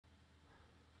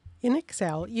In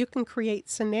Excel, you can create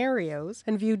scenarios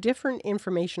and view different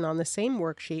information on the same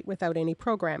worksheet without any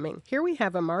programming. Here we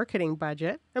have a marketing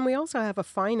budget, and we also have a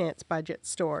finance budget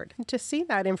stored. To see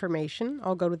that information,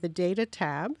 I'll go to the Data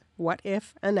tab, What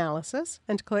If Analysis,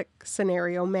 and click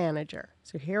Scenario Manager.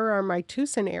 So here are my two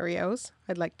scenarios.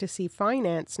 I'd like to see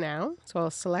finance now, so I'll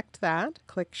select that,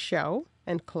 click Show,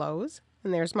 and Close.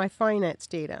 And there's my finance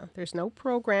data. There's no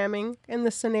programming, and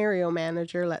the Scenario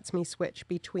Manager lets me switch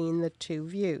between the two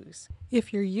views.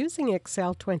 If you're using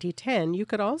Excel 2010, you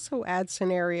could also add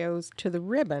scenarios to the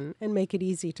ribbon and make it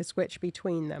easy to switch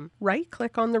between them.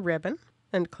 Right-click on the ribbon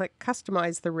and click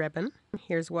Customize the ribbon.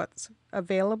 Here's what's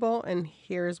available, and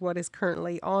here's what is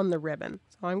currently on the ribbon.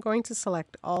 So I'm going to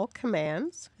select all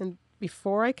commands, and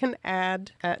before I can add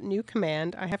a new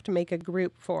command, I have to make a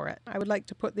group for it. I would like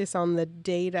to put this on the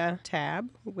Data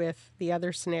tab with the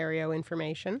other scenario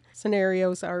information.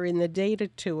 Scenarios are in the Data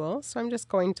tool, so I'm just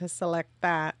going to select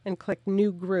that and click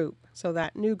New Group. So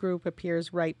that new group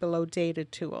appears right below Data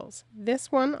Tools.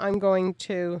 This one I'm going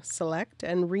to select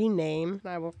and rename.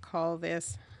 I will call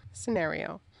this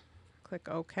Scenario. Click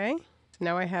OK.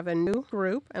 Now I have a new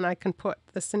group, and I can put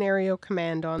the scenario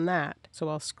command on that. So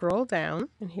I'll scroll down,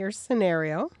 and here's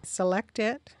scenario. Select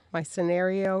it. My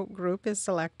scenario group is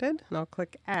selected, and I'll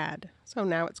click Add. So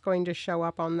now it's going to show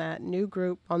up on that new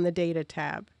group on the Data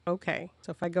tab. Okay,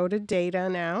 so if I go to Data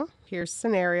now, here's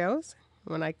Scenarios.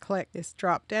 When I click this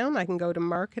drop down, I can go to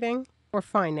Marketing or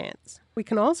Finance. We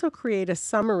can also create a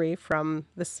summary from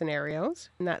the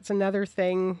scenarios, and that's another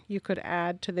thing you could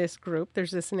add to this group.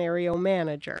 There's a Scenario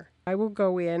Manager. I will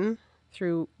go in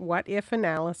through What If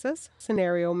Analysis,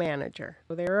 Scenario Manager.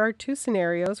 So there are two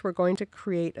scenarios. We're going to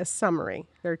create a summary.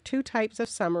 There are two types of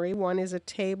summary. One is a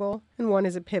table and one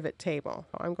is a pivot table.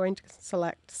 So I'm going to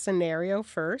select Scenario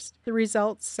first. The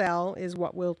results cell is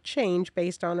what will change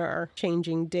based on our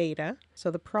changing data. So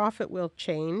the profit will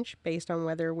change based on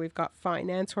whether we've got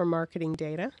finance or marketing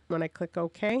data. When I click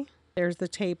OK, there's the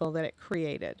table that it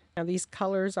created. Now these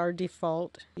colors are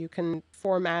default. You can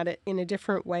format it in a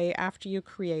different way after you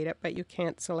create it, but you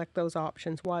can't select those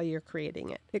options while you're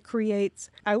creating it. It creates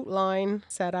outline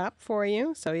setup for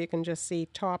you, so you can just see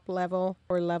top level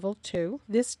or level 2.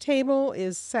 This table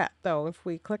is set though. If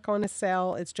we click on a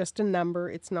cell, it's just a number.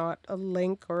 It's not a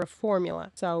link or a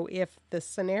formula. So if the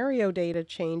scenario data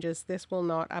changes, this will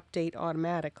not update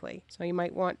automatically. So you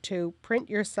might want to print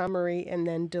your summary and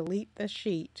then delete the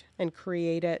sheet and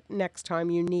create it next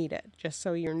time you need it, just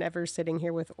so you're never sitting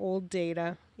here with old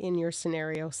data in your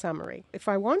scenario summary. If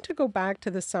I want to go back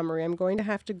to the summary, I'm going to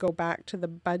have to go back to the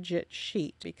budget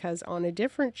sheet, because on a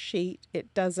different sheet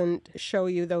it doesn't show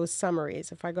you those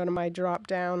summaries. If I go to my drop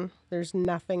down, there's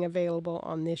nothing available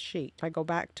on this sheet. If I go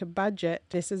back to budget,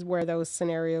 this is where those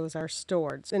scenarios are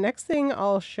stored. The next thing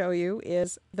I'll show you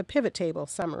is the pivot table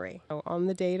summary. So on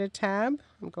the Data tab,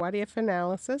 go What If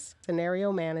Analysis,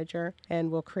 Scenario Manager,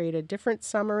 and we'll create a different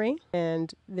summary,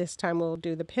 and this time we'll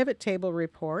do the pivot table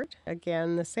report.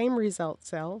 Again, the same result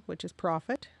cell, which is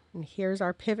profit. And here's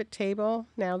our pivot table.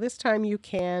 Now this time you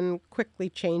can quickly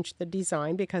change the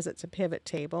design because it's a pivot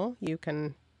table. You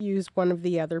can use one of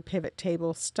the other pivot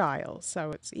table styles,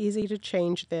 so it's easy to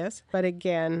change this. But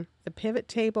again, the pivot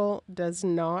table does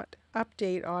not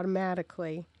update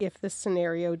automatically if the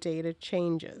scenario data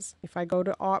changes. If I go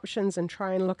to options and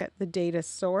try and look at the data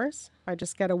source, I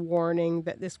just get a warning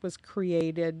that this was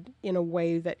created in a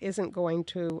way that isn't going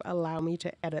to allow me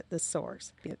to edit the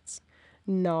source. It's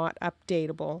not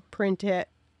updatable. Print it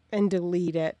and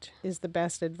delete it is the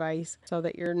best advice, so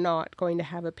that you're not going to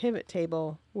have a pivot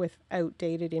table with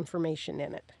outdated information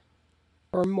in it.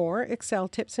 For more Excel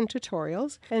tips and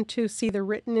tutorials, and to see the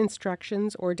written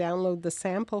instructions or download the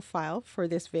sample file for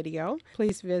this video,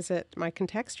 please visit my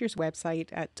Contextures website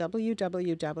at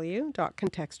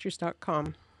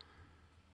www.contextures.com.